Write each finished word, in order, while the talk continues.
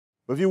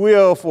If you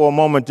will, for a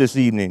moment this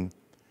evening,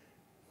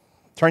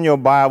 turn your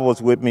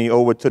Bibles with me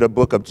over to the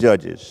book of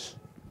Judges.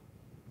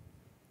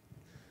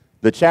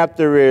 The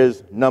chapter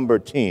is number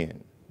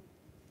 10.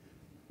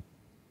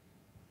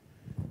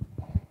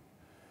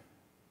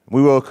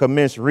 We will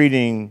commence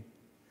reading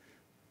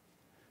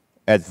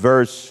at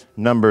verse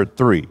number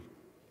 3.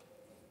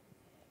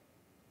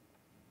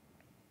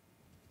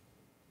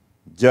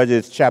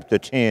 Judges chapter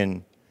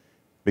 10,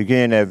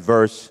 beginning at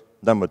verse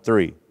number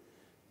 3.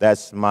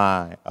 That's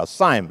my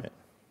assignment.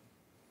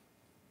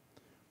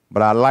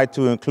 But I'd like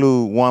to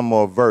include one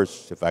more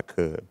verse, if I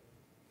could.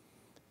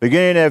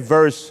 Beginning at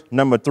verse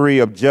number 3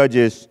 of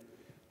Judges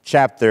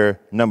chapter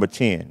number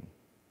 10.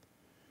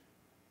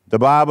 The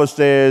Bible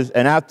says,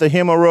 "And after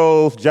him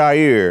arose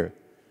Jair,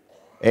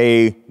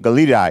 a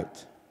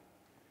Gileadite,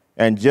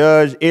 and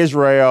judged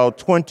Israel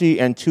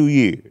 22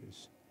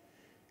 years.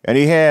 And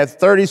he had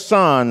 30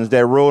 sons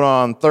that rode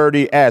on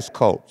 30 ass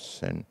colts,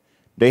 and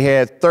they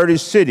had 30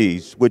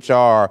 cities, which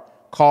are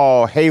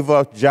called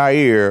Havoth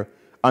Jair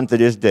unto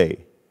this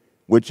day,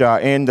 which are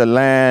in the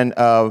land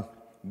of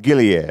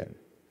Gilead.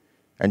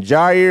 And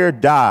Jair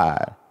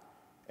died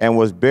and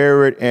was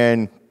buried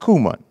in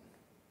Cuman."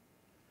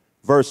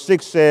 Verse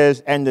 6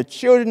 says, "And the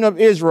children of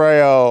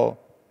Israel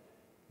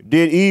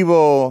did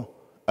evil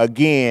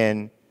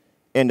again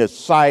in the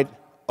sight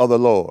of the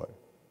Lord,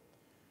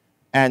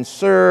 and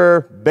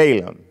served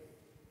Balaam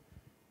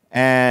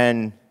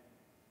and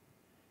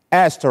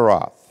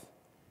Ashtaroth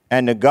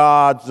and the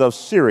gods of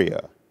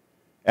Syria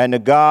and the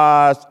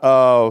gods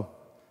of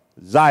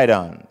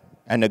Zidon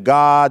and the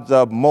gods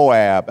of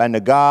Moab and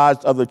the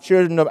gods of the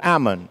children of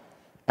Ammon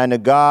and the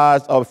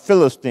gods of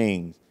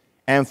Philistines,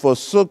 and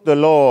forsook the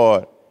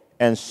Lord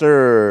and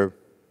served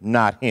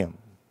not him."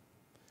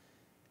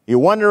 You're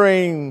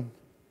wondering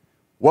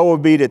what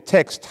would be the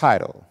text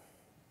title.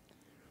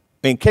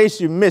 In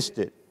case you missed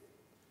it,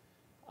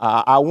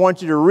 I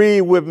want you to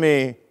read with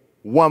me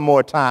one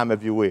more time,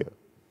 if you will.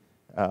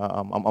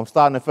 I'm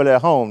starting to feel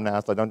at home now,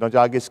 so don't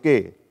y'all get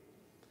scared.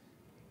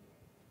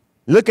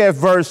 Look at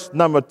verse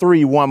number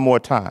 3 one more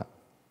time.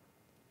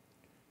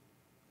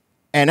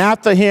 "And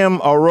after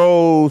him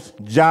arose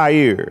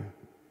Jair,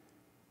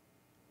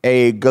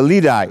 a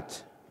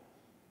Gileadite,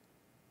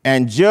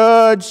 and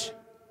judged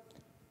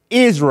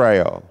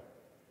Israel,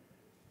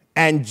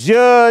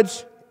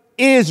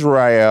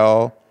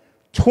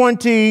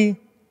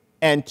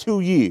 22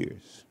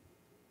 years.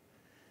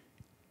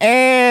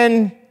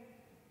 And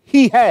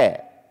he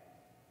had,"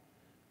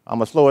 I'm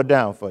going to slow it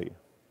down for you.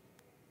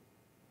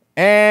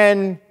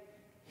 "And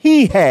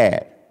he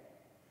had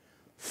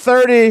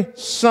 30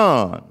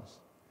 sons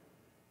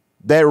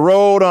that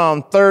rode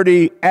on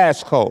 30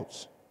 ass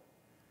colts,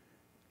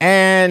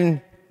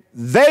 and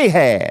they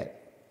had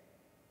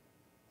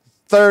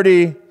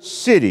 30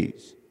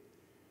 cities,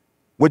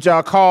 which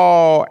are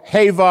called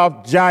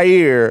Havoth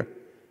Jair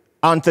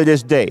unto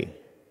this day."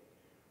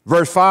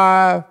 Verse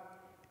 5,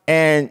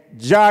 "And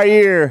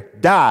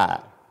Jair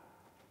died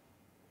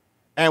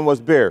and was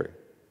buried."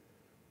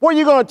 What are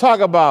you going to talk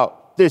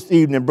about this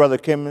evening, Brother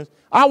Kimmons?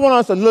 I want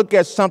us to look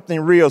at something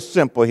real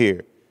simple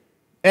here,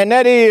 and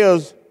that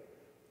is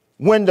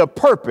when the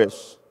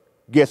purpose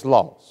gets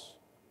lost.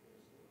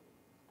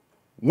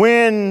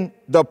 When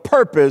the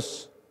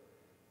purpose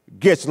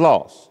gets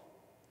lost.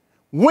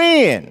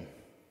 When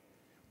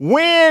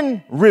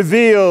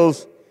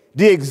reveals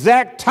the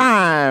exact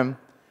time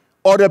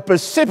or the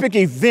specific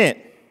event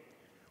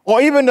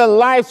or even the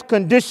life's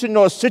condition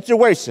or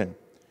situation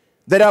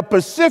that a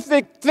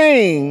specific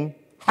thing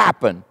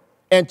happened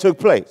and took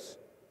place.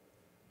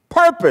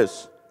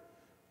 Purpose,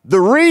 the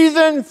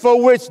reason for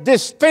which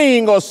this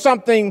thing or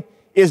something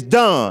is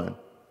done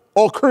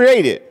or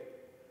created,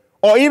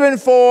 or even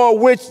for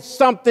which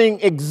something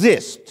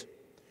exists.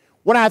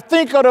 When I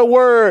think of the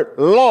word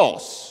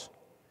loss,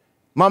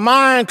 my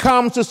mind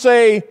comes to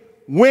say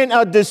when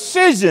a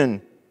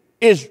decision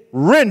is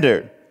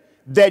rendered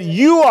that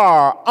you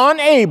are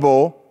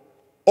unable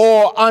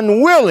or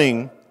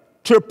unwilling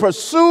to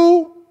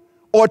pursue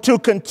or to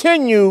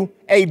continue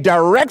a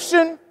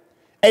direction,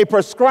 a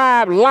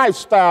prescribed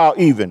lifestyle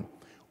even,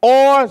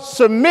 or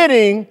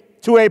submitting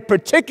to a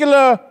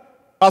particular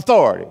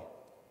authority.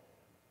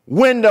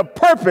 When the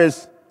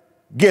purpose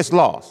gets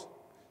lost.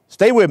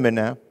 Stay with me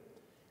now.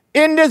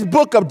 In this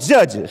book of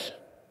Judges,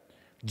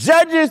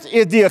 Judges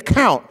is the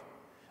account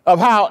of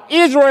how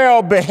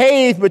Israel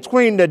behaved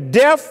between the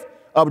death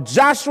of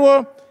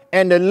Joshua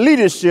and the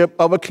leadership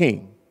of a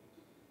king.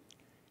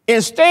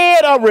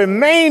 Instead of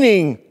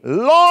remaining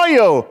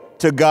loyal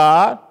to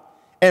God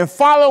and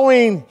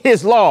following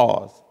his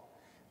laws,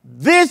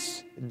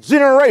 this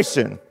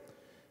generation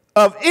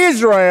of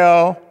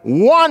Israel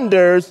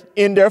wanders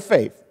in their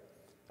faith.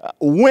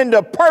 When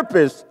the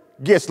purpose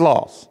gets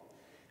lost,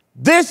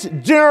 this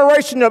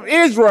generation of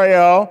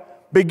Israel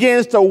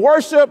begins to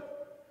worship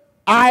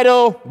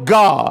idol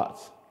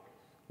gods.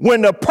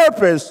 When the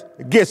purpose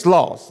gets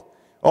lost.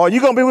 Oh,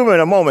 you're going to be with me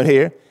in a moment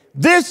here.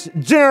 This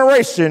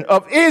generation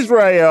of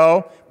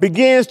Israel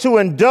begins to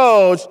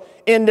indulge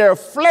in their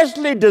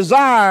fleshly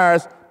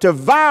desires to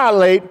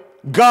violate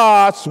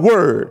God's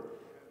word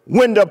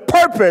when the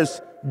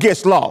purpose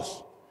gets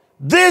lost.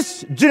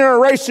 This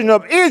generation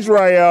of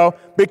Israel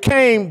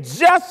became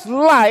just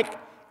like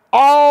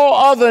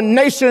all other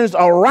nations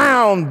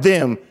around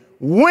them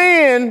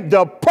when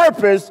the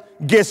purpose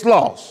gets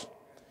lost.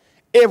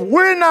 If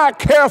we're not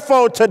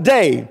careful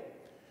today,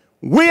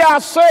 we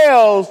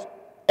ourselves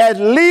as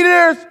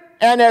leaders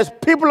and as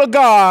people of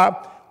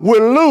God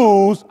will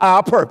lose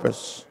our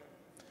purpose.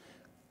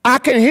 I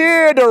can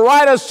hear the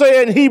writer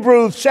say in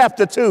Hebrews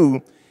chapter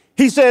 2,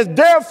 he says,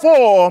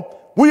 therefore,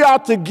 we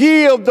ought to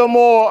give the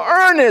more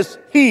earnest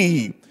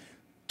heed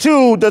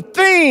to the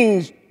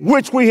things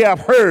which we have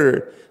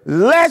heard,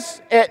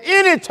 lest at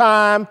any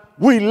time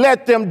we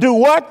let them do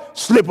what?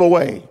 Slip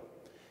away.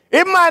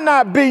 It might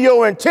not be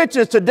your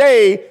intentions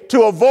today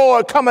to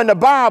avoid coming to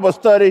Bible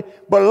study,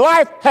 but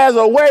life has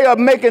a way of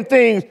making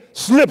things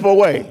slip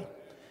away.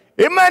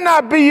 It might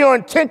not be your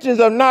intentions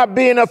of not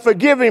being a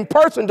forgiving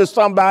person to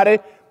somebody,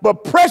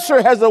 but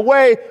pressure has a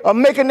way of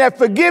making that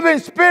forgiving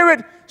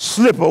spirit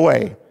slip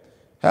away.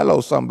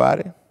 Hello,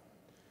 somebody.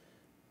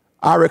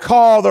 I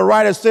recall the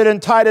writer said in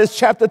Titus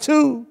chapter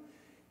 2,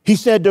 he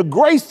said, the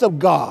grace of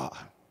God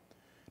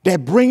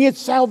that bringeth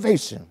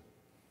salvation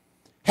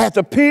hath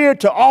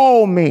appeared to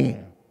all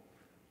men.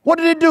 What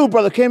did it do,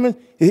 Brother Kimmons?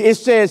 It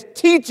says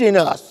teaching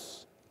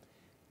us.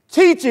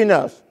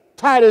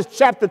 Titus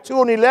chapter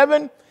 2 and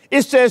 11,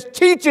 it says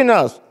teaching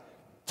us.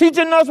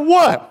 Teaching us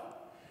what?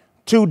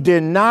 To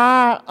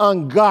deny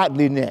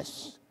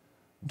ungodliness.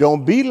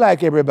 Don't be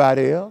like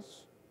everybody else.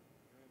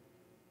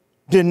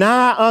 That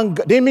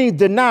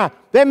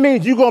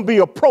means you're going to be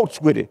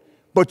approached with it,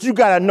 but you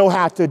got to know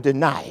how to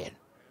deny it,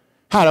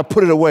 how to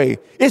put it away.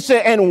 It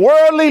said, and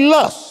worldly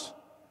lust.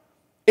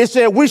 It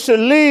said we should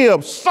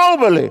live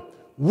soberly.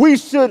 We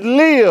should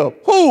live,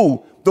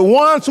 who? The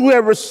ones who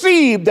have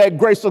received that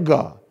grace of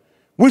God.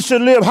 We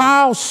should live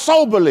how?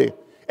 Soberly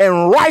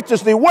and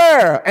righteously.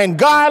 Where? And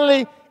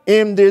godly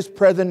in this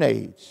present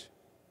age.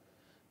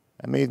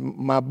 I mean,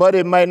 my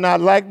buddy might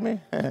not like me,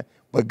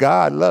 but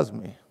God loves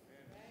me.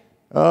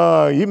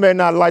 You may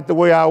not like the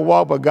way I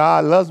walk, but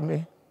God loves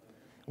me.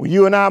 Well,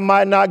 you and I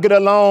might not get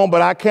along,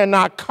 but I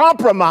cannot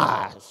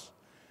compromise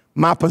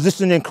my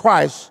position in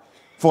Christ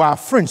for our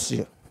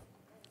friendship.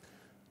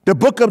 The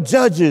book of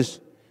Judges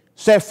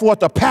set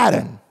forth a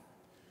pattern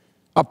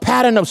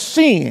of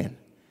sin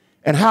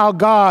and how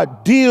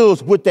God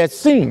deals with that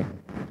sin.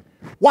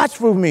 Watch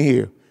with me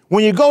here.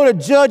 When you go to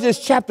Judges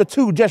chapter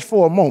 2, just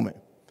for a moment,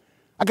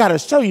 I got to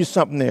show you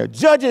something there.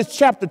 Judges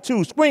chapter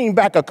 2, screen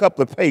back a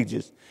couple of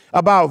pages,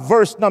 about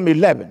verse number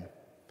 11.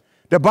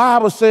 The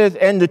Bible says,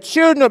 and the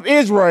children of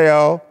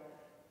Israel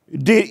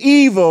did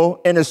evil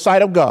in the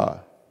sight of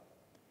God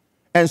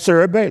and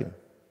served Balaam.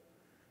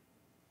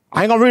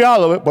 I ain't going to read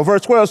all of it, but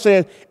verse 12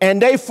 says,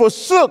 and they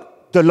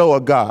forsook the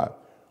Lord God.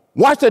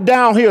 Watch the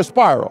downhill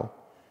spiral.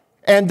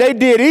 And they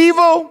did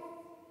evil,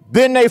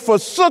 then they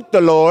forsook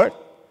the Lord.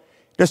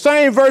 The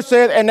same verse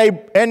says,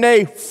 and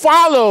they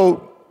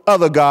followed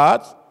other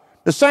gods.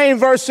 The same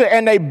verse said,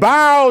 and they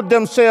bowed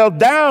themselves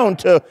down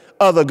to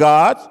other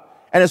gods.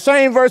 And the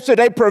same verse said,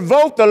 they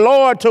provoked the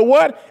Lord to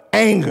what?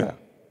 Anger.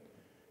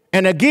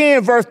 And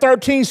again, verse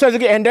 13 says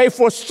again, and they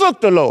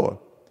forsook the Lord.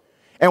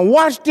 And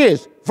watch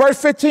this.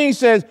 Verse 15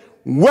 says,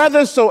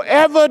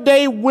 whithersoever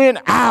they went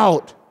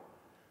out,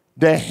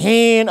 the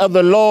hand of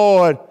the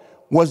Lord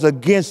was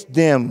against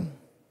them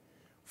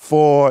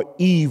for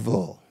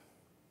evil.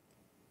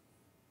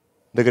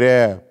 Look at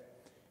that.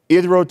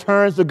 Israel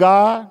turns to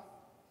God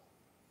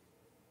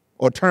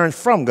or turns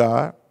from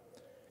God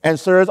and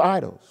serves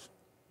idols.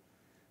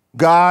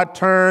 God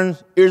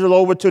turns Israel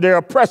over to their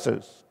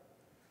oppressors,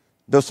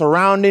 the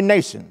surrounding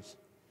nations.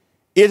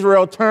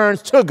 Israel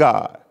turns to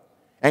God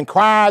and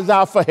cries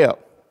out for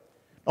help.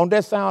 Don't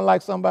that sound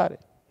like somebody?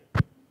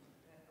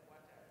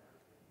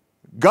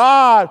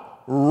 God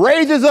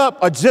raises up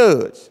a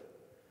judge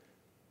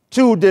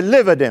to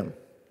deliver them.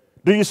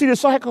 Do you see the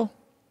cycle?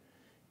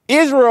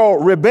 Israel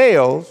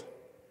rebels,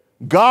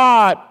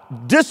 God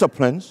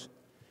disciplines,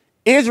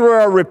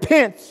 Israel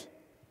repents,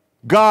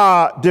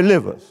 God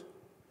delivers.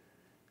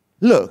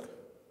 Look,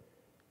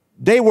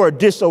 they were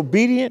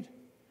disobedient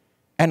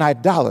and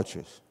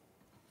idolatrous.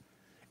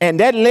 And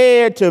that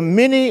led to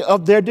many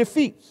of their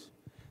defeats.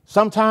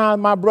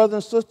 Sometimes, my brothers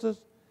and sisters,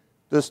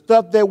 the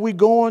stuff that we're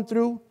going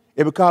through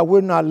is because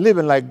we're not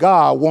living like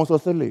God wants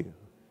us to live.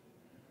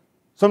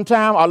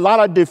 Sometimes a lot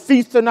of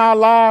defeats in our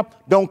life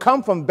don't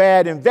come from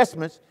bad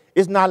investments.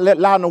 It's not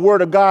allowing the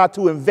word of God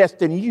to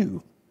invest in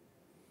you.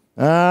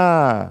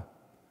 Look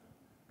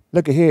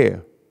at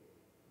here.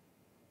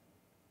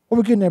 What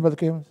are we getting there, Brother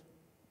Kevin?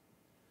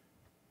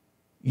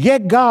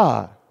 Yet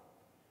God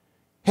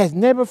has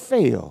never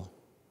failed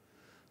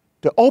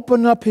to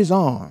open up his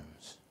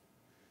arms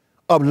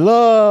of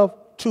love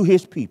to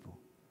his people.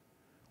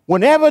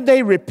 Whenever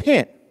they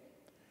repent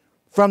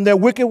from their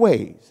wicked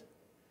ways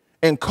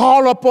and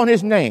call upon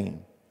his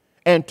name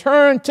and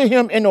turn to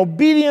him in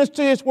obedience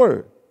to his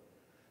word,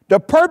 the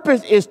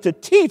purpose is to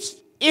teach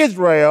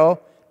Israel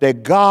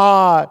that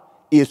God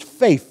is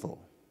faithful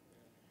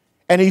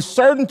and he's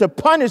certain to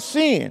punish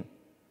sin.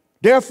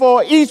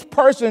 Therefore, each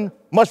person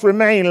must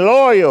remain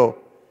loyal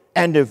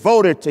and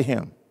devoted to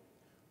him.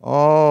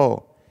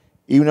 Oh,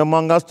 even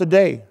among us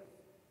today,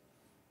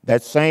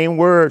 that same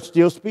word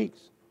still speaks.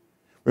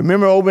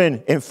 Remember over in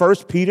 1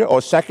 Peter or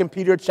 2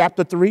 Peter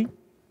chapter 3,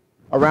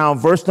 around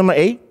verse number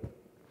 8,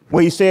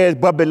 where he says,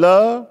 but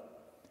beloved,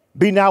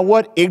 be not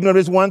what? Ignorant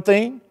is one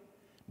thing,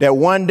 that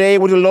one day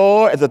with the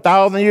Lord is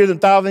 1,000 years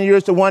and 1,000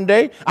 years to one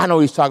day. I know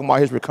he's talking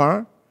about his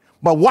return.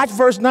 But watch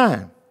verse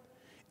 9.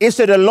 It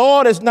said, the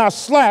Lord is not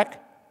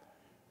slack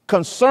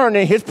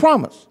concerning his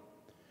promise,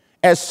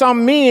 as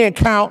some men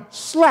count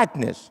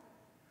slackness,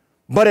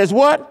 but as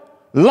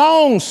what?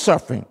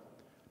 Long-suffering.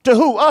 To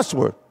who?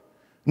 Usward.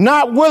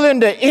 Not willing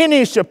that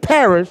any should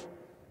perish,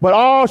 but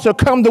all shall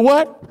come to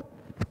what?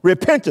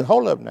 Repentance.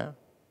 Hold up now.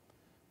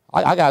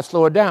 I got to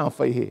slow it down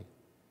for you here.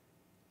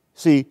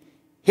 See,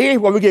 here's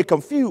where we get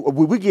confused, or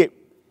we get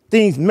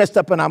things messed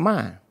up in our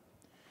mind.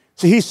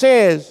 See, he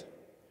says,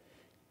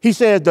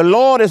 the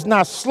Lord is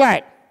not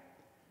slack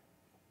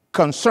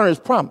concerning his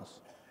promise.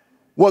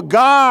 What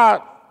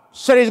God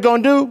said he's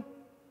going to do,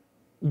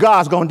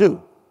 God's going to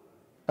do.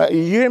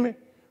 You hear me?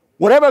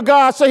 Whatever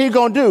God said he's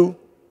going to do,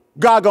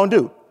 God going to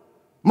do.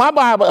 My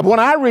Bible, when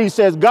I read,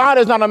 says God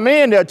is not a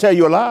man that'll tell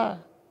you a lie.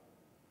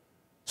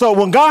 So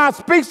when God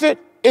speaks it,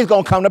 it's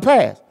going to come to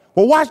pass.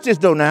 Well, watch this,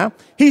 though, now.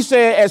 He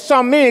said, as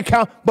some men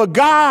count, but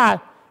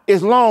God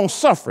is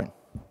long-suffering.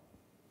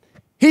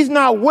 He's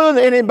not willing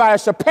that anybody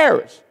should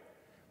perish.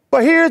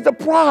 But here's the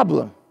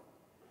problem.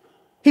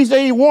 He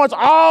said he wants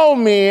all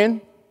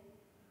men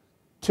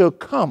to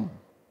come.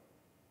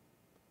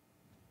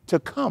 To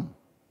come.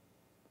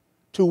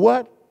 To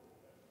what?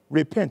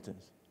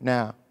 Repentance.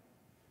 Now,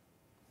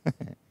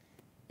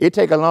 it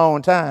take a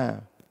long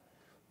time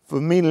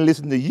for me to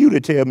listen to you to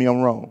tell me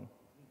I'm wrong.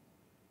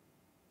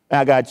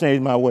 I got to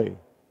change my way.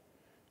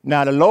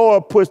 Now, the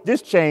Lord puts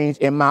this change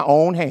in my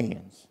own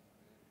hands.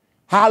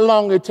 How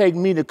long it take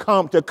me to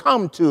come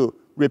to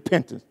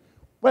repentance?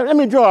 Well, let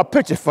me draw a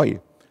picture for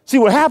you. See,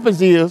 what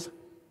happens is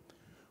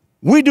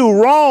we do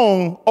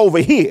wrong over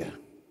here.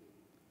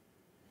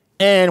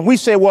 And we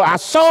say, well, I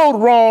sowed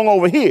wrong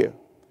over here.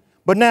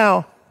 But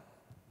now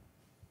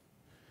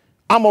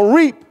I'm going to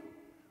reap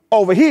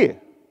over here.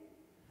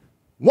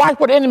 Watch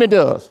what the enemy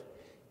does.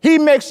 He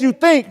makes you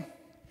think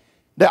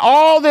that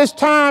all this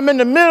time in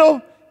the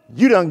middle,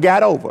 you done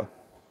got over.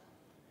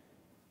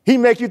 He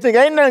makes you think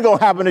ain't nothing going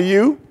to happen to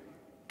you.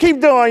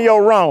 Keep doing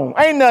your wrong.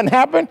 Ain't nothing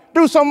happen.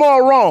 Do some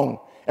more wrong.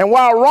 And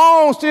while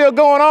wrong's still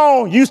going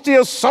on, you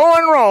still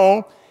sowing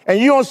wrong, and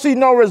you don't see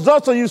no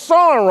results of you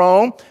sowing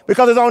wrong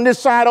because it's on this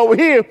side over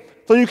here,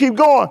 so you keep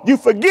going. You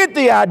forget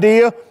the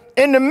idea.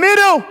 In the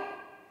middle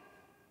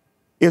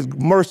is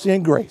mercy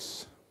and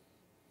grace.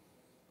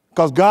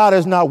 Because God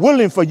is not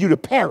willing for you to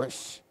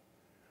perish.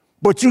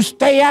 But you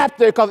stay out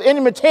there because the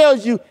enemy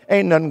tells you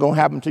ain't nothing going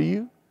to happen to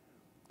you.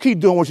 Keep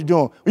doing what you're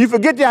doing. When you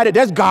forget the idea,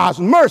 that's God's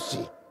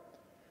mercy.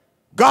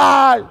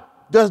 God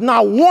does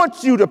not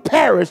want you to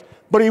perish,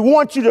 but he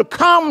wants you to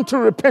come to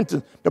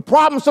repentance. The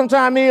problem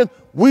sometimes is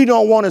we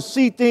don't want to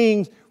see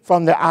things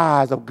from the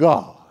eyes of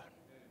God.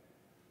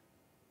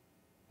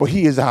 But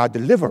he is our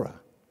deliverer.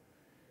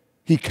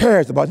 He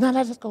cares about it. Now,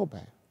 let's go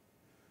back.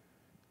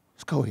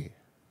 Let's go here.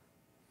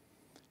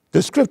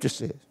 The scripture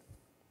says,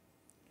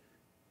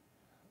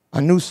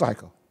 a new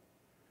cycle.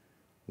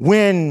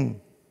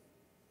 When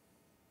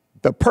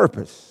the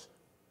purpose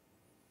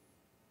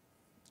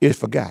is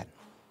forgotten.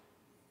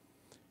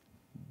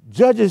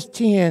 Judges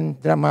 10,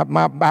 that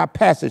my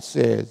passage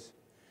says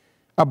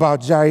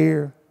about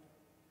Jair,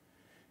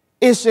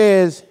 it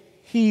says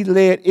he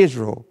led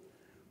Israel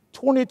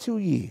 22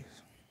 years,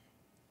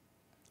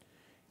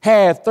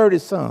 had 30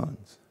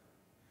 sons.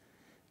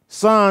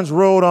 Sons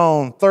rode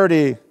on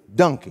 30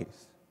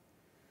 donkeys,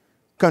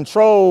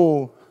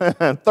 controlled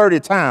 30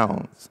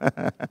 towns,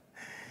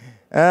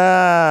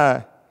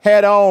 had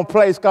their own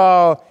place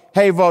called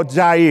Havot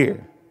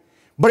Jair.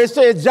 But it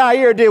says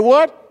Jair did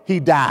what? He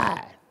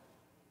died.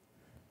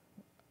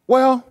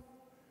 Well,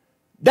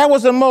 that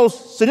was the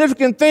most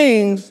significant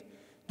things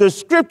the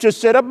scripture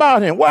said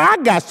about him. Well,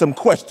 I got some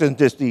questions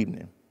this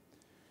evening.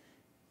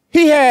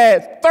 He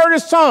had 30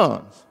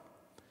 sons.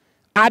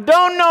 I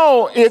don't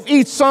know if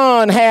each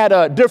son had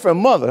a different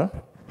mother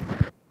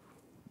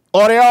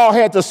or they all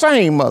had the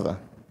same mother.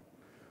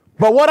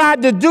 But what I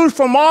deduce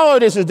from all of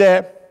this is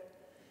that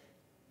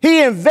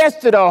he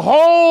invested a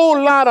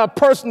whole lot of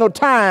personal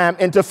time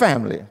into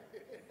family.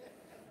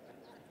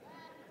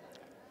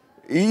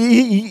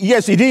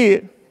 Yes, he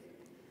did.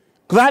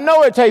 Because I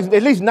know it takes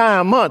at least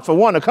 9 months for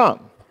one to come.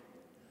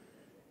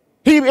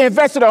 He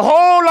invested a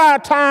whole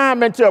lot of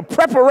time into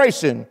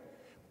preparation,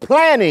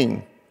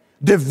 planning,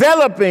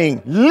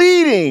 developing,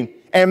 leading,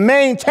 and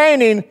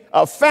maintaining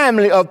a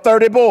family of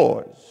 30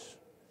 boys.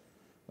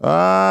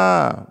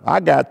 I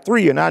got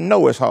 3 and I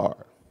know it's hard.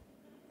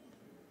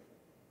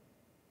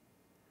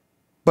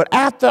 But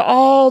after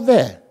all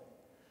that,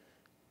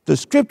 the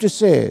scripture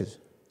says,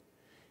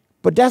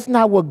 but that's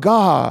not what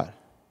God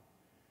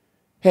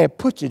had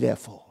put you there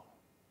for.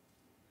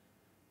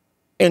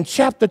 in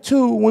chapter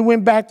 2, we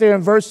went back there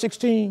in verse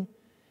 16,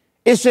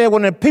 it said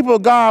when the people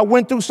of God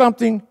went through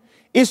something,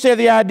 it said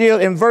the idea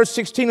in verse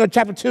 16 of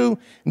chapter 2,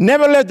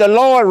 nevertheless the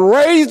Lord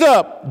raised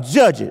up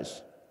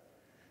judges,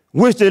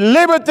 which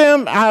delivered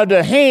them out of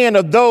the hand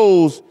of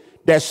those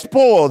that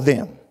spoiled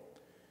them.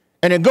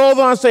 And it goes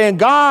on saying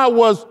God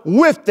was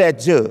with that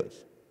judge.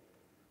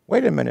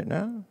 Wait a minute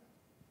now.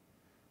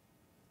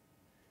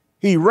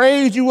 He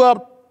raised you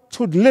up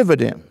to deliver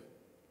them.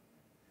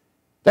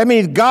 That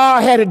means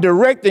God had to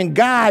direct and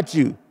guide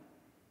you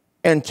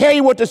and tell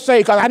you what to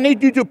say, because I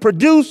need you to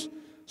produce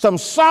some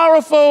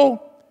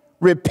sorrowful,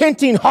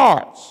 repenting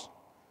hearts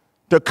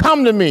to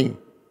come to me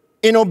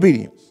in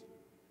obedience.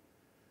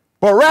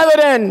 But rather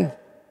than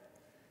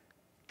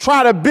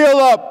try to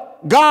build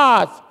up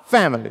God's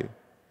family,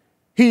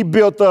 he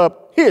built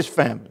up his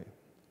family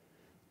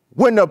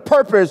when the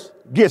purpose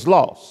gets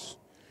lost.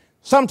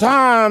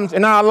 Sometimes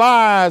in our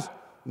lives,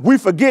 we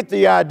forget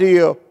the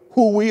idea of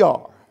who we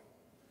are.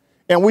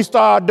 And we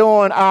start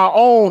doing our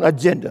own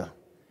agenda,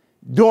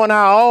 doing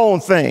our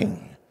own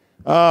thing.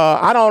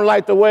 I don't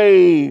like the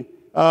way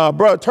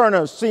Brother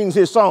Turner sings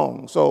his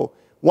song. So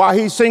while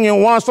he's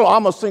singing one song,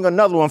 I'm going to sing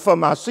another one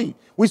from my seat.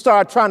 We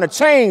start trying to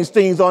change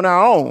things on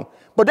our own.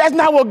 But that's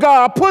not what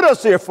God put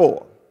us here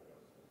for.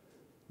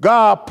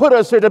 God put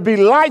us here to be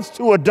lights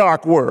to a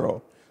dark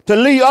world, to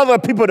lead other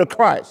people to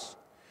Christ.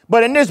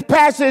 But in this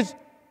passage,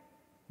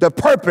 the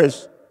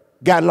purpose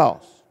got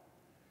lost.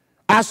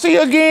 I see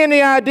again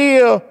the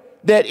idea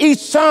that each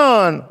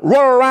son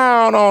rode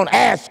around on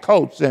ass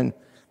coats and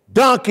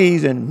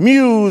donkeys and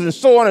mules and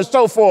so on and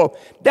so forth.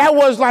 That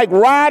was like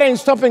riding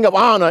something of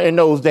honor in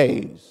those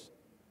days.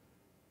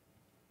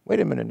 Wait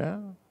a minute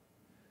now.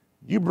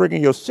 You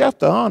bringing yourself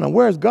to honor.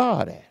 Where's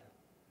God at?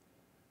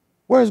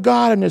 Where's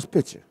God in this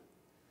picture?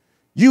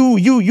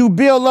 You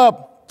build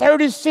up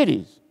 30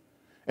 cities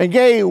and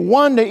gave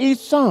one to each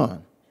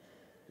son.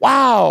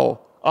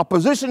 Wow, a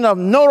position of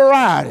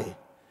notoriety,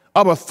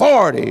 of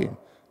authority.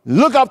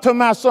 Look up to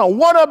my son.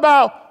 What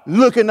about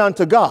looking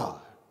unto God?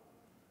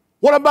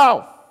 What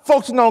about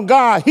focusing on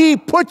God? He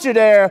put you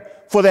there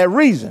for that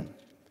reason.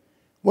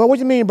 Well, what do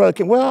you mean, Brother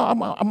King? Well,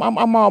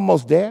 I'm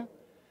almost there.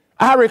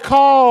 I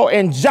recall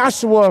in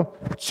Joshua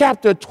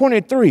chapter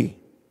 23,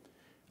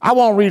 I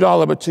won't read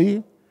all of it to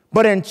you,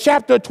 but in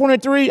chapter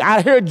 23,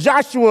 I hear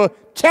Joshua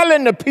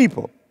telling the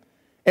people.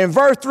 In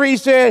verse 3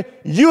 said,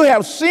 you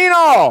have seen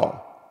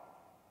all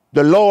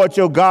the Lord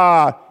your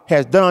God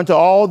has done to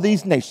all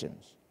these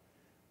nations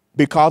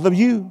because of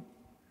you.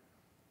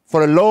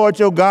 For the Lord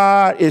your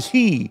God is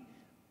he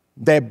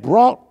that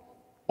brought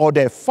or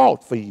that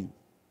fought for you.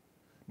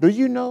 Do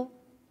you know?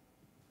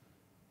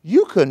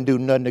 You couldn't do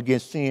nothing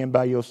against sin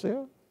by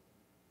yourself.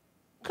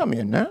 Come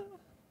here now.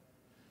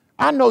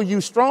 I know you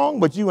strong,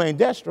 but you ain't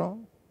that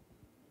strong.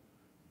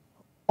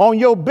 On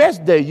your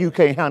best day, you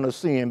can't handle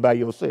sin by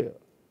yourself.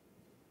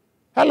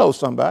 Hello,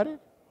 somebody.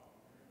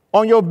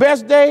 On your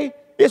best day,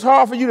 it's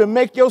hard for you to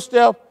make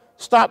yourself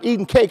stop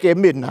eating cake at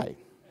midnight.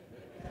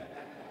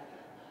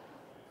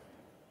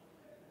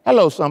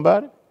 Hello,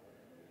 somebody.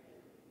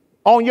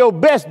 On your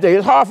best day,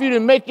 it's hard for you to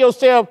make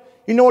yourself,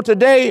 you know what,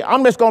 today,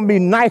 I'm just going to be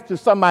nice to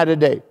somebody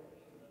today.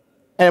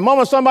 And the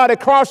moment somebody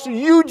crosses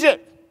you,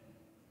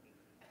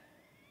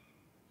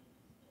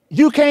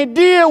 you can't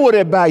deal with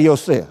it by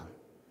yourself.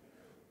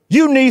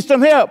 You need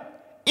some help.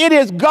 It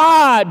is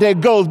God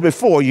that goes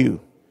before you.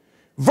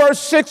 Verse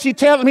 6, he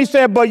tells him, he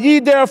said, but ye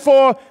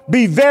therefore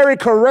be very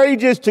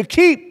courageous to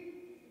keep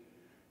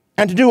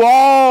and to do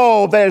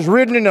all that is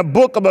written in the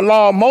book of the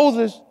law of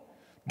Moses.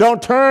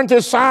 Don't turn to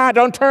the side,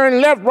 don't turn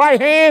left, right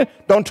hand,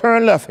 don't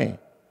turn left hand.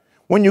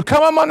 When you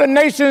come among the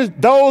nations,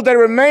 those that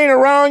remain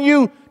around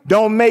you,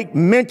 don't make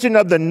mention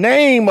of the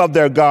name of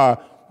their God.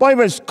 Don't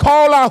even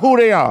call out who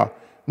they are,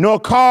 nor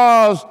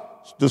cause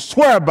to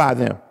swear by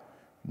them,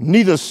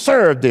 neither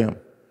serve them.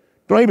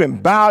 Don't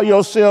even bow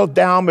yourself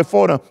down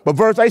before them. But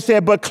verse 8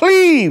 said, but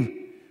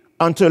cleave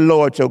unto the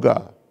Lord your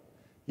God.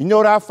 You know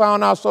what I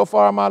found out so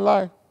far in my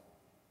life?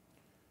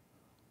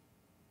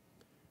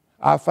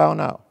 I found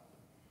out.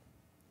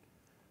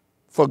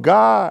 For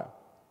God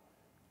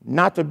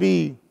not to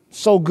be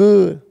so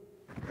good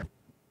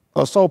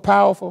or so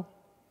powerful,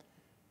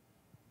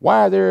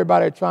 why is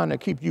everybody trying to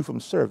keep you from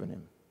serving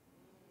him?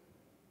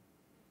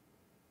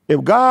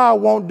 If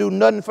God won't do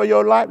nothing for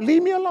your life,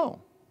 leave me alone.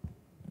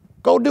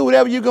 Go do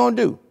whatever you're going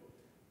to do.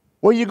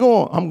 Where you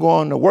going? I'm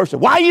going to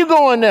worship. Why are you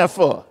going there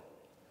for?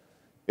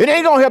 It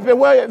ain't going to help you.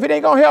 Well, if it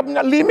ain't going to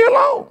help, leave me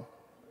alone.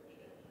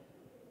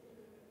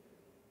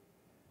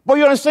 But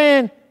you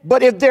understand?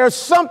 But if there's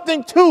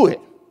something to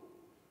it,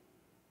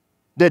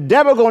 the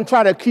devil going to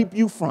try to keep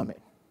you from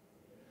it.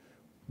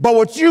 But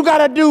what you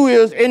got to do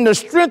is, in the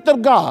strength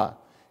of God,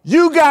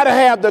 you got to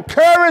have the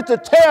courage to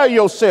tell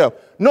yourself,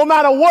 no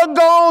matter what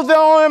goes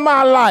on in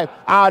my life,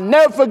 I'll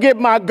never forget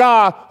my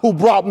God who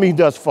brought me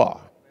thus far.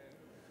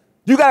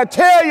 You got to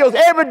tell yours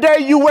every day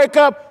you wake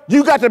up,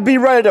 you got to be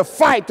ready to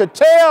fight, to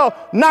tell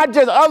not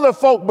just other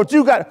folk, but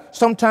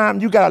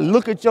sometimes you got to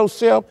look at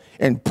yourself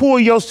and pull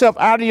yourself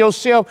out of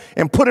yourself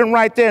and put it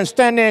right there and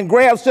stand there and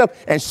grab yourself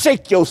and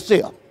shake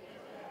yourself.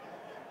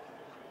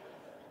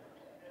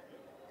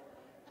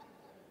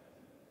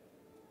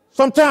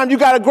 Sometimes you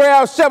got to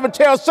grab yourself and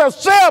tell yourself,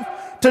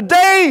 self,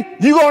 today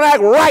you're going to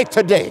act right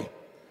today.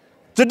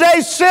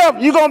 Today,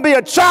 self, you're going to be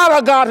a child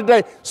of God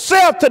today.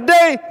 Self,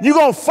 today, you're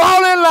going to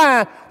fall in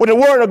line with the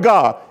word of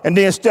God and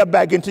then step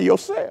back into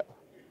yourself.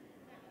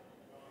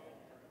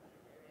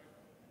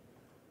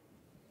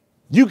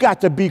 You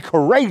got to be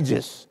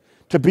courageous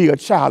to be a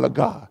child of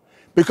God.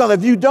 Because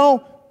if you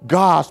don't,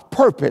 God's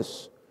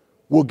purpose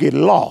will get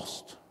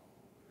lost.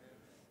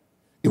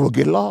 It will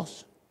get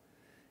lost.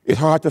 It's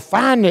hard to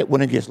find it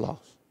when it gets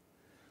lost.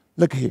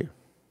 Look here.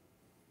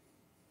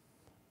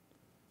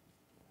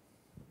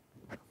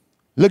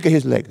 Look at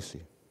his legacy.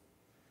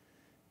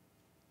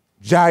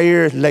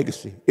 Jair's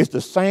legacy. It's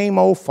the same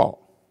old fault.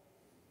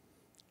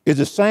 It's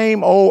the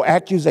same old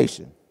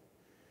accusation.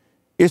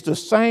 It's the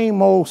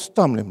same old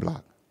stumbling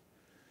block.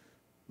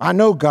 I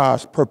know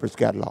God's purpose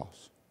got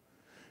lost.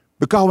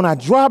 Because when I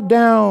drop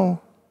down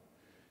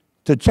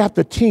to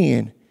chapter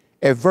 10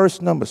 at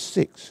verse number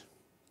 6,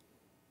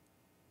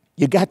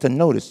 you got to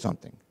notice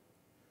something.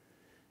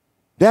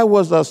 There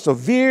was a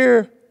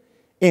severe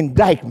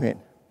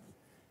indictment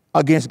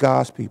against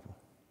God's people.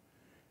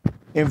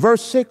 In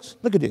verse 6,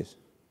 look at this.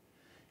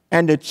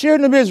 And the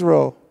children of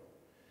Israel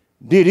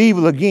did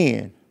evil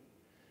again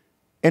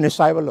in the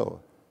sight of the Lord.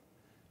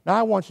 Now,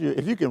 I want you,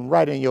 if you can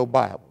write in your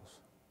Bibles,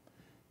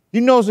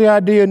 you notice the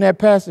idea in that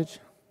passage?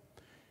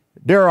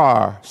 There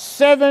are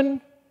 7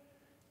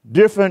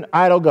 different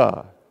idol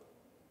gods.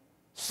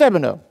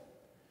 7 of them.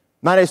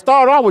 Now, they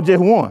started off with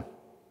just 1.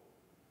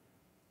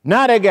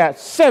 Now they got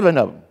 7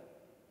 of them.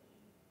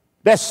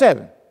 That's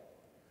 7.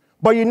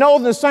 But you know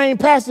in the same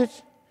passage,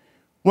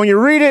 when you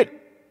read it,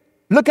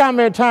 look how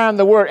many times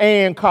the word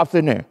 "and" comes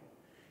in there.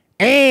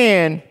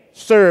 And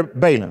served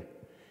Balaam,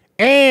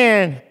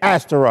 and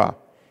Ashtaroth,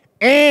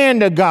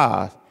 and the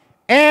gods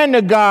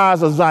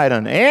of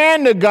Zidon,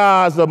 and the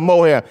gods of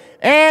Moab,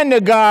 and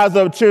the gods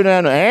of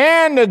Children,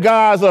 and the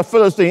gods of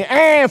Philistine,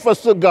 and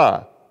forsook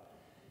God.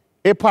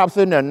 It pops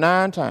in there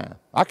 9 times.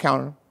 I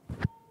counted them.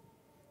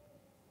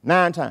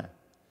 9 times.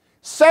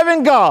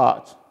 7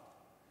 gods,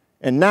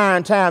 and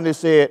 9 times it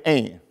said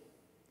 "and."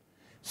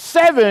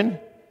 7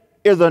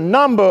 is a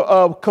number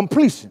of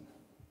completion.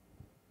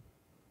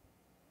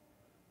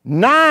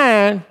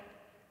 9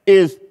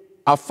 is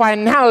a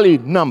finality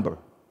number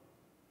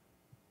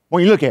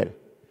when you look at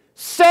it.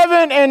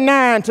 7 and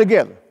 9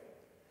 together.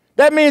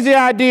 That means the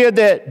idea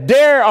that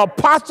their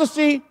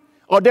apostasy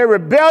or their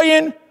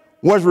rebellion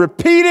was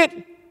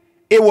repeated,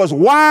 it was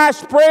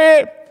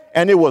widespread,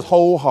 and it was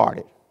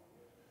wholehearted.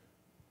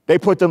 They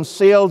put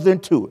themselves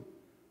into it.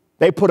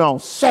 They put on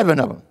 7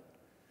 of them.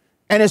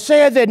 And it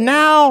says that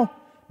now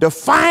the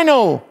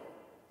final,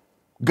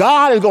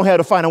 God is going to have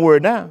the final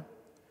word now.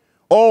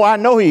 Oh, I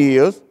know he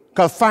is,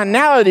 because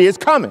finality is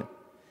coming.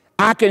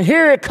 I can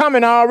hear it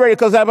coming already,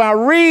 because as I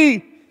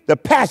read the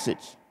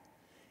passage,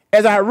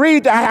 as I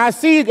read, I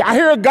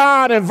hear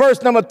God in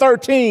verse number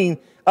 13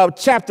 of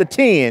chapter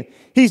 10.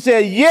 He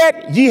said,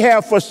 "Yet ye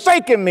have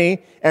forsaken me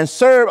and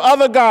served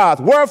other gods.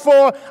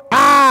 Wherefore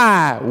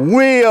I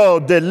will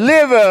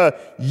deliver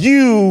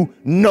you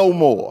no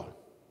more."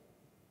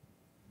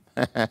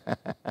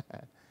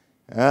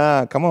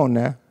 Come on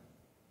now.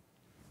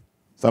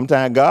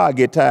 Sometimes God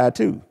get tired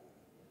too.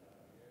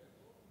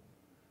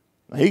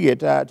 He get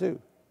tired too.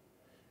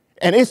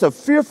 And it's a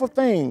fearful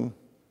thing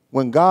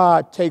when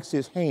God takes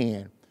his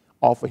hand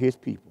off of his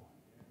people.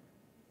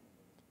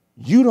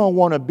 You don't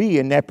want to be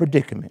in that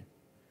predicament.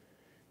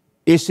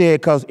 It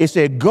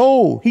said,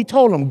 go, he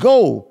told them,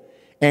 go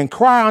and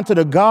cry unto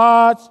the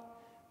gods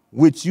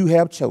which you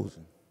have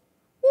chosen.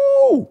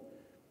 Woo!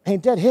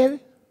 Ain't that heavy?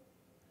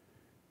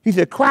 He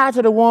said, cry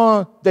to the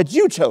one that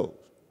you chose.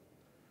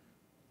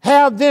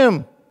 Have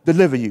them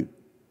deliver you.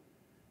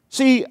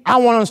 See, I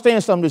want to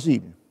understand something this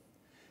evening.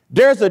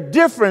 There's a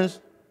difference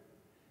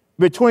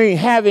between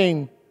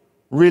having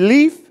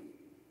relief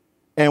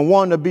and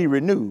wanting to be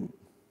renewed.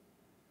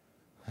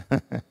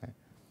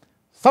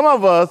 Some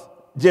of us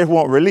just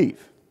want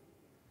relief.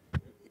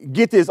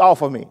 Get this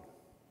off of me.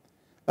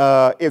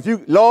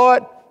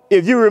 Lord,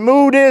 if you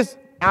remove this,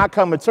 I'll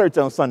come to church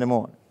on Sunday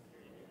morning.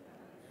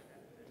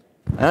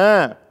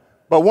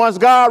 But once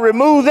God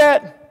removes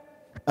that,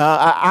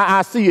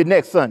 I see you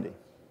next Sunday.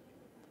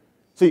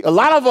 See, a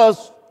lot of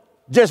us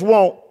just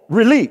want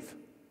relief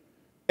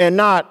and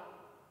not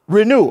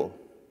renewal.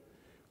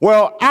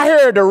 Well, I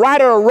heard the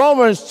writer of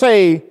Romans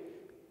say,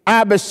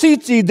 "I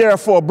beseech ye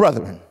therefore,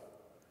 brethren."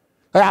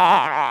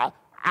 I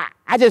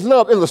just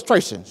love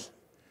illustrations.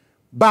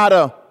 By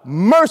the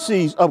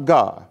mercies of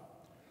God.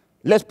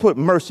 Let's put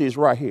mercies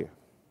right here.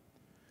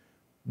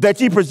 That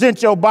ye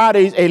present your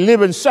bodies a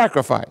living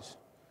sacrifice.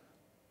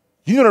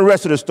 You know the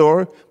rest of the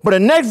story. But the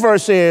next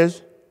verse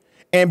says,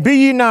 "And be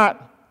ye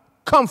not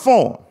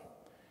conformed."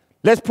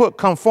 Let's put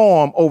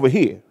conform over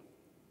here.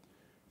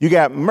 You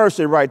got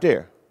mercy right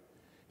there.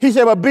 He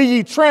said, but be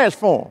ye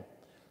transformed.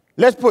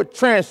 Let's put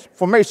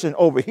transformation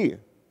over here.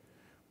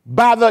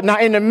 Now,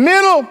 in the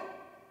middle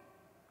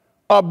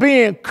of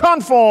being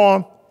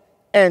conformed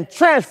and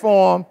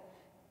transformed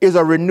is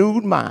a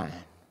renewed mind.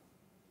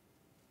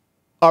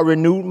 A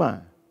renewed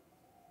mind.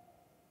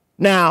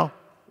 Now,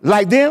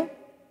 like them,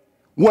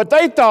 what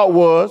they thought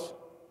was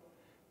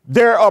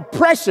their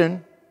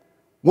oppression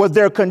was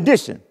their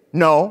condition.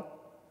 No,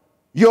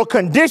 your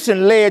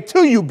condition led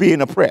to you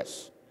being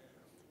oppressed.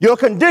 Your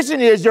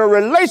condition is your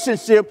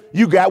relationship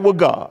you got with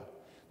God.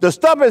 The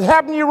stuff is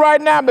happening to you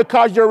right now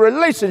because your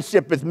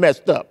relationship is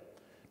messed up.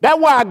 That's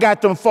why I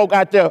got them folk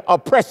out there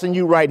oppressing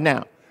you right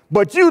now.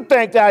 But you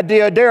think the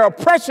idea their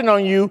oppression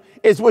on you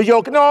is with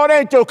your, no, it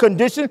ain't your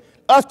condition.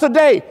 Us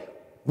today,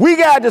 we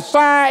got to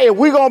decide if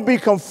we're going to be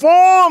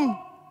conformed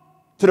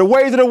to the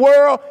ways of the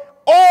world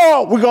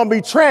or we're going to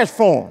be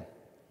transformed.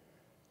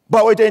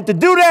 But to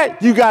do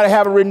that, you got to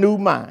have a renewed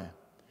mind.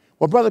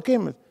 Well, Brother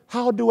Kim,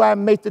 how do I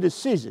make the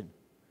decision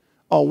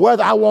on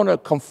whether I want to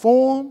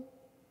conform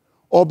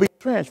or be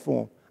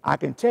transformed? I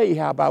can tell you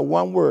how by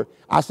one word.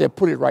 I said,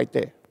 put it right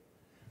there.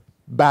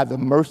 By the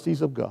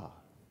mercies of God.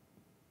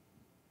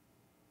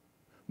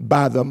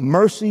 By the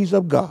mercies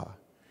of God.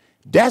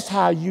 That's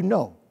how you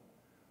know.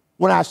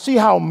 When I see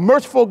how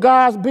merciful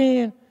God's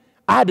been,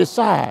 I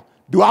decide,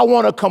 do I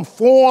want to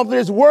conform to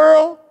this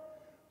world,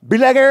 be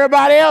like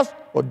everybody else,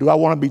 or do I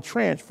want to be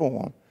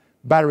transformed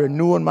by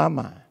renewing my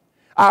mind?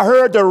 I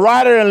heard the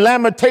writer in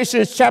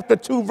Lamentations chapter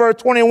 2,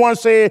 verse 21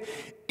 say,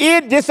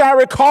 this I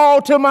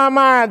recall to my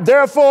mind,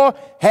 therefore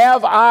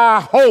have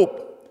I hope.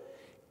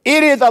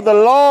 It is of the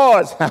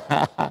Lord's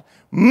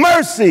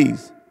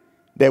mercies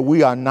that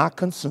we are not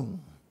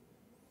consumed,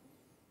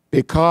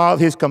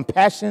 because his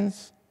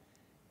compassions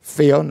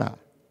fail not.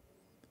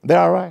 They're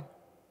all right.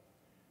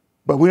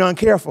 But we're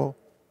uncareful,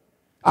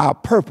 our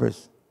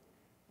purpose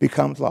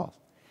becomes lost.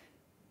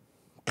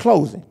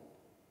 Closing.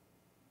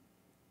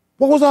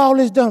 What was all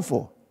this done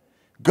for?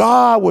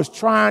 God was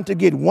trying to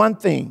get one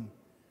thing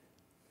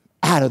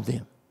out of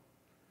them.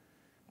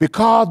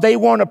 Because they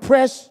weren't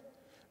oppressed,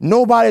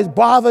 nobody's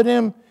bothered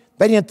them.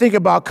 They didn't think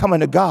about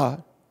coming to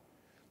God.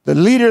 The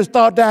leaders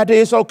thought that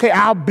it's okay,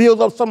 I'll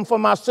build up something for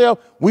myself.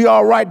 We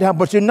all right now,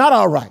 but you're not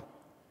all right.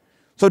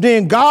 So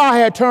then God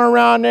had turned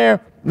around there,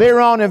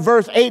 later on in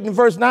verse 8 and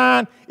verse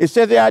 9, it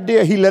says the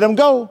idea, he let them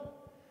go.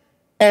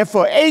 And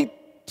for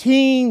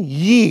 18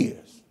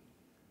 years,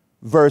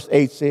 verse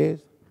 8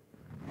 says,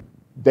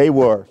 they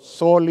were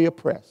sorely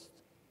oppressed.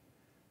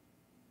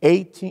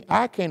 18,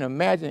 I can't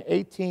imagine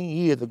 18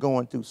 years of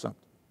going through something.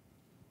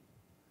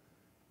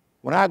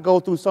 When I go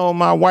through some of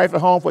my wife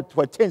at home for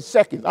 10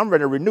 seconds, I'm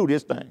ready to renew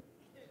this thing.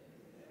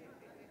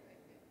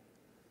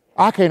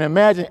 I can't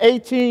imagine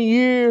 18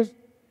 years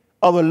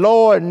of the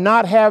Lord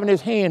not having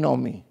his hand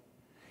on me.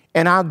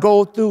 And I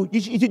go through,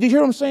 you hear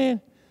what I'm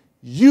saying?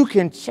 You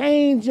can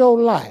change your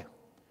life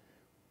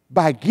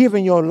by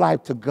giving your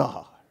life to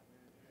God.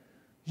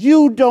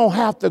 You don't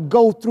have to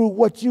go through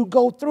what you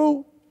go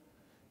through.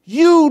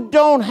 You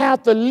don't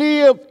have to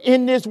live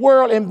in this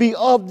world and be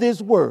of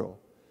this world.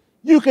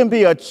 You can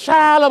be a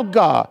child of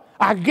God.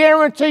 I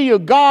guarantee you,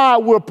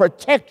 God will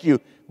protect you.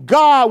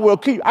 God will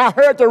keep you. I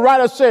heard the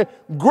writer say,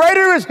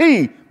 greater is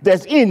he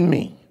that's in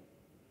me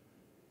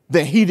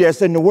than he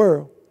that's in the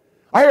world.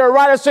 I heard a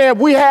writer say,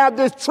 we have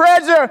this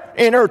treasure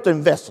in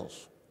earthen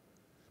vessels.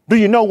 Do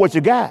you know what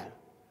you got?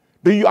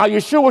 Are you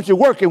sure what you're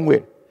working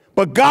with?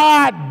 But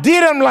God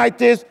did them like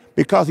this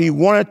because he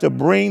wanted to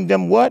bring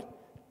them what?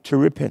 To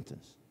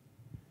repentance.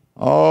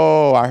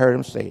 Oh, I heard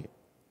him say it.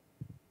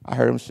 I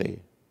heard him say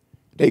it.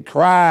 They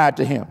cried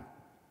to him.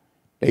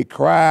 They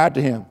cried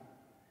to him.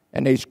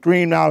 And they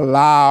screamed out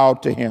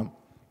loud to him,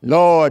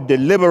 Lord,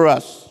 deliver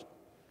us.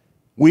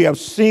 We have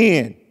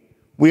sinned.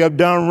 We have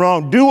done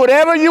wrong. Do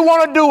whatever you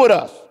want to do with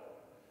us.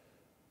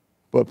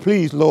 But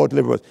please, Lord,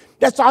 deliver us.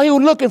 That's all he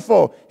was looking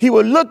for. He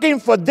was looking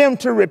for them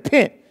to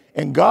repent.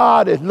 And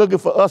God is looking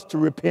for us to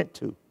repent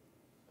too.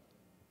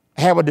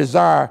 Have a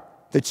desire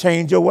to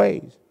change your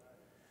ways.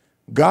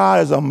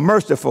 God is a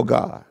merciful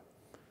God,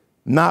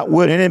 not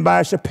willing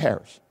anybody should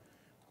perish,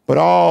 but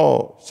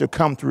all should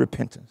come to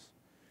repentance.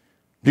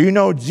 Do you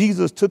know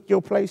Jesus took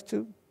your place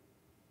too?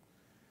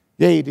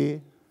 Yeah, he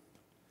did.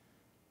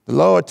 The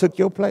Lord took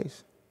your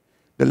place.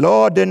 The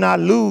Lord did not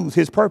lose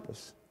his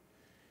purpose.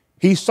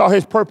 He saw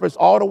his purpose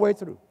all the way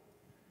through.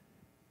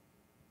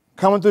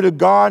 Coming through the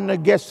Garden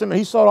of Gethsemane,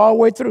 he saw it all the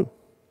way through.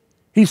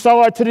 He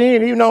saw it to the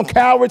end, even on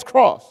Calvary's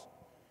cross.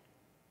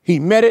 He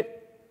met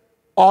it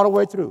all the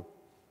way through.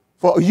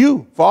 For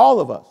you, for all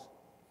of us.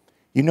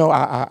 You know,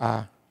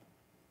 I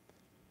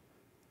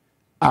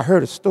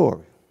heard a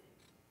story.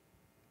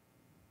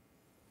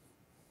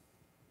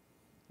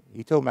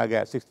 He told me I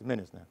got 60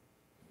 minutes now.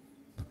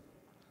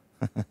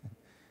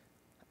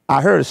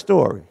 I heard a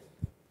story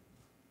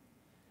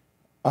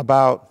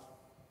about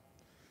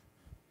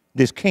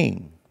this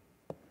king.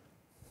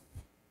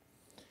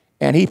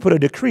 And he put a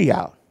decree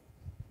out.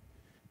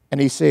 And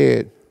he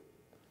said,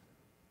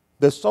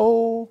 the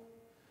soul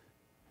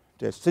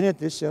that sinneth,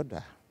 this shall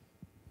die.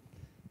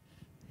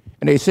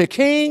 And they said,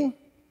 King,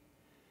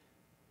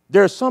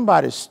 there's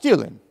somebody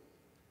stealing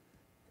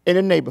in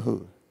the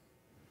neighborhood,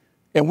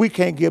 and we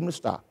can't get him to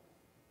stop.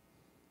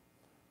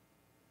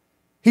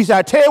 He said,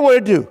 I tell you what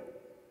to do.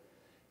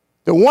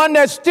 The one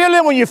that's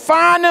stealing, when you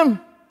find him,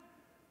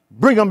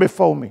 bring him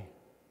before me.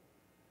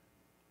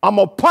 I'm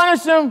going to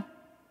punish him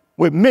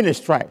with many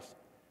stripes.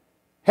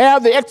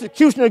 Have the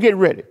executioner get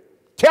ready.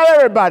 Tell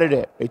everybody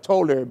that. They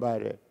told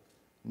everybody that.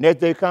 Next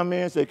day come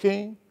in and say,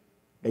 King,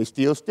 they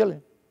still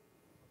stealing.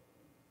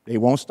 They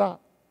won't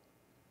stop.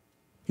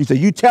 He said,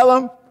 you tell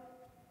them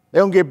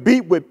they're going to get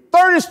beat with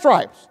 30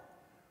 stripes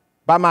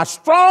by my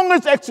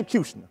strongest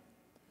executioner.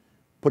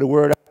 Put a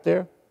word out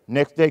there.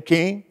 Next day,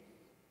 King,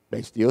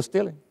 they still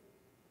stealing.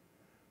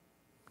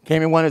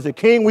 Came in one and said,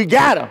 King, we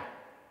got him.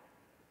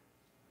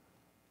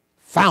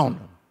 Found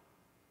him.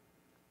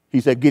 He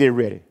said, get it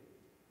ready.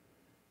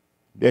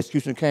 The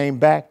executioner came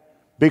back,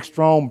 big,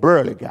 strong,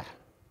 burly guy.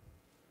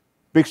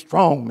 Big,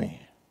 strong man.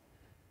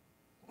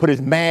 Put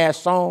his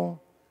mask on,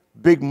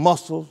 big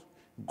muscles,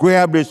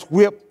 grabbed his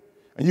whip,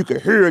 and you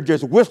could hear it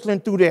just whistling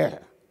through the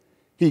air.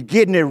 He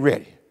getting it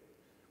ready.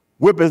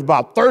 Whip is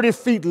about 30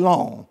 feet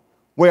long,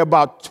 weigh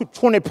about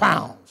 20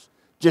 pounds,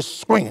 just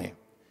swinging.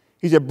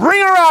 He said, bring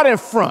her out in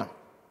front.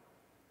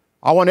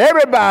 I want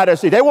everybody to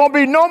see. There won't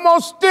be no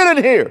more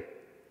stealing here.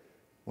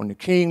 When the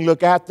king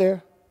looked out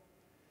there,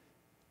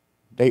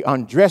 they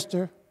undressed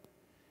her,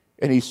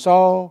 and he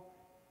saw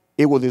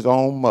it was his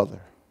own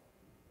mother.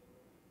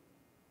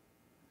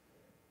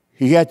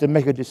 He had to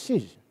make a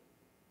decision.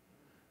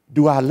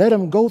 Do I let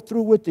him go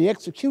through with the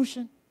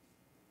execution?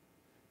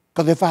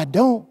 Because if I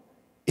don't,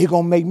 it's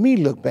going to make me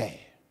look bad.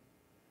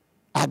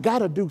 I got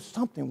to do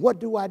something. What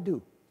do I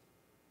do?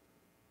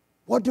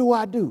 What do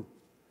I do?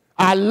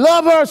 I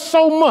love her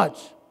so much.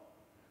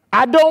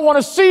 I don't want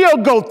to see her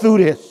go through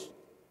this.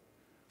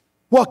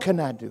 What can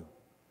I do?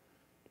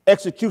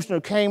 Executioner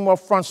came up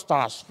front,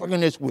 started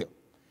swinging his whip,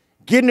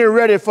 getting it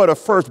ready for the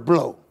first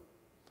blow.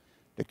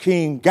 The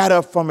king got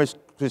up from his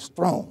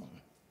throne,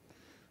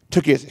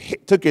 took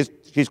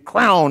his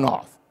crown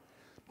off,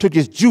 took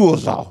his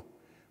jewels off,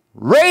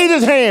 raised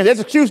his hands.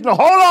 Executioner,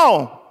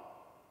 hold on.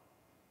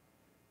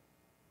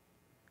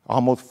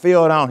 Almost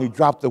fell down. He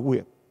dropped the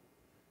whip.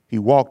 He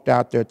walked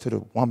out there to the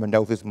woman that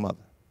was his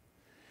mother,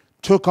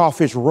 took off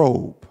his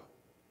robe,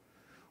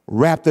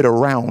 wrapped it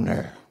around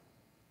her,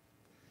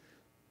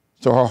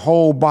 so her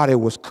whole body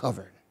was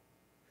covered.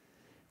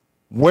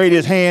 Waved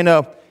his hand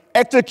up,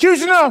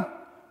 executioner,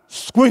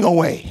 swing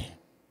away.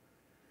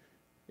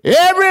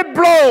 Every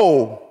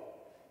blow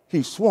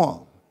he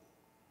swung,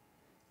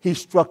 he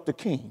struck the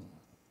king,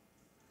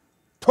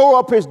 tore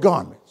up his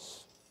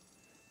garments.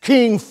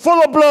 King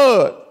full of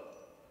blood,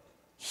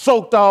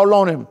 soaked all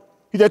on him.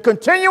 He said,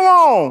 continue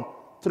on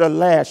to the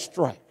last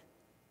strike.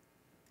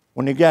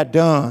 When he got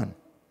done,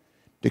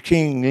 the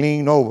king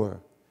leaned over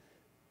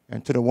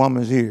and to the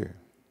woman's ear,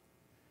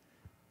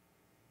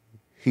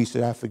 he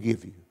said, I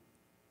forgive you.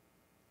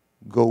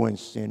 Go and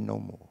sin no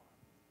more.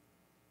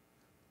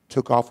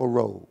 Took off a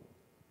robe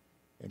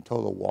and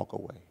told her, walk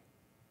away.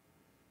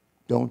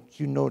 Don't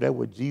you know that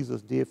what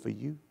Jesus did for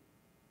you?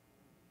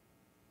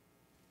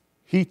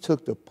 He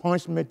took the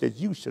punishment that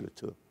you should have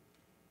took.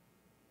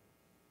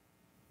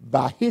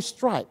 By his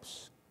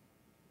stripes,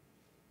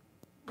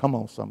 come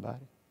on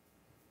somebody,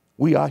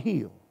 we are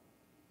healed.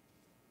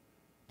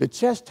 The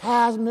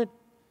chastisement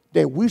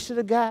that we should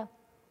have got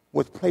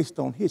was placed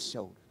on his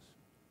shoulders.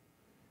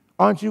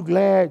 Aren't you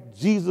glad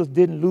Jesus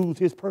didn't lose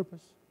his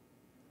purpose?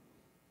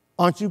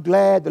 Aren't you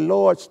glad the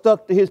Lord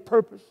stuck to his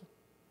purpose?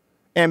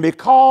 And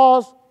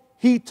because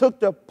he took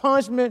the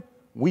punishment,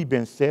 we've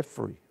been set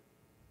free.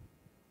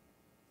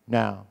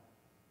 Now,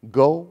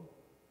 go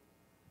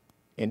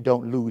and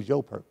don't lose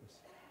your purpose.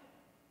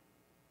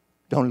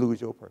 Don't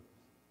lose your purpose.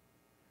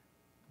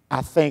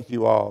 I thank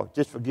you all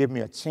just for giving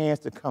me a chance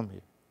to come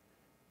here,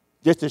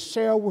 just to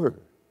share a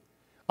word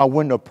of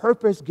when the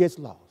purpose gets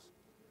lost.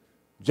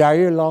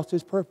 Jair lost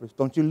his purpose.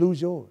 Don't you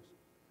lose yours.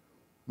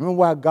 Remember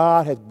why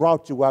God has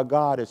brought you, why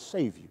God has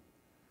saved you,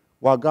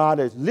 why God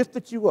has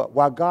lifted you up,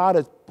 why God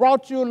has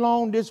brought you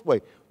along this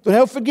way. Don't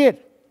ever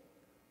forget.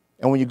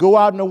 And when you go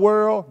out in the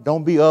world,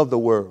 don't be of the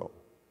world.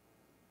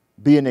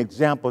 Be an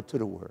example to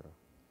the world.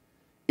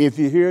 If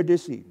you're here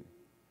this evening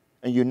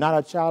and you're not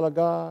a child of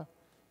God,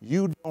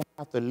 you don't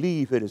have to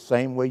leave here the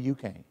same way you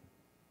came.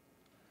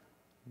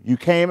 You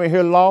came in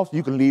here lost,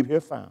 you can leave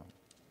here found.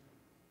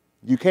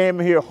 You came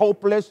in here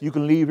hopeless, you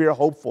can leave here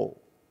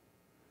hopeful.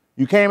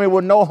 You came in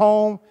with no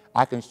home,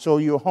 I can show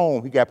you a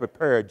home he got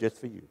prepared just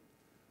for you.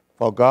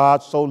 For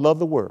God so loved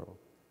the world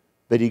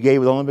that he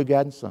gave his only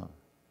begotten Son,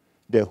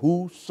 that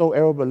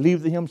whosoever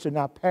believes in him should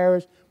not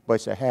perish,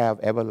 but shall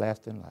have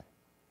everlasting life.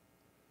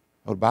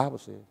 What the Bible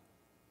says.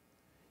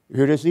 You're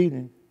here this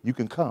evening, you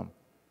can come.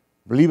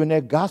 Believe in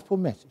that gospel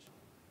message.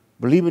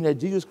 Believing that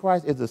Jesus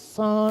Christ is the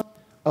Son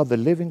of the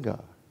living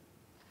God.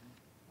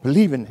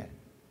 Believe in that.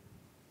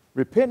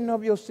 Repenting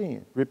of your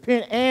sins.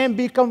 Repent and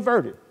be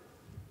converted.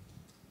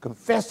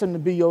 Confess him to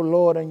be your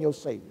Lord and your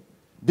Savior.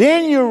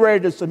 Then you're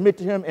ready to submit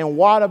to him in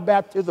water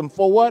baptism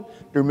for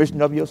what? The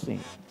remission of your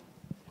sins.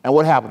 And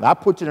what happened? I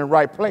put you in the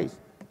right place,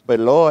 but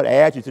Lord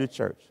adds you to the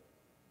church.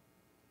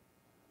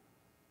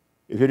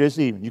 If you're here this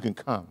evening, you can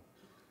come.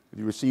 If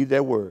you receive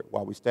that word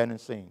while we stand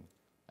and sing,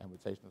 and we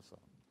take the song.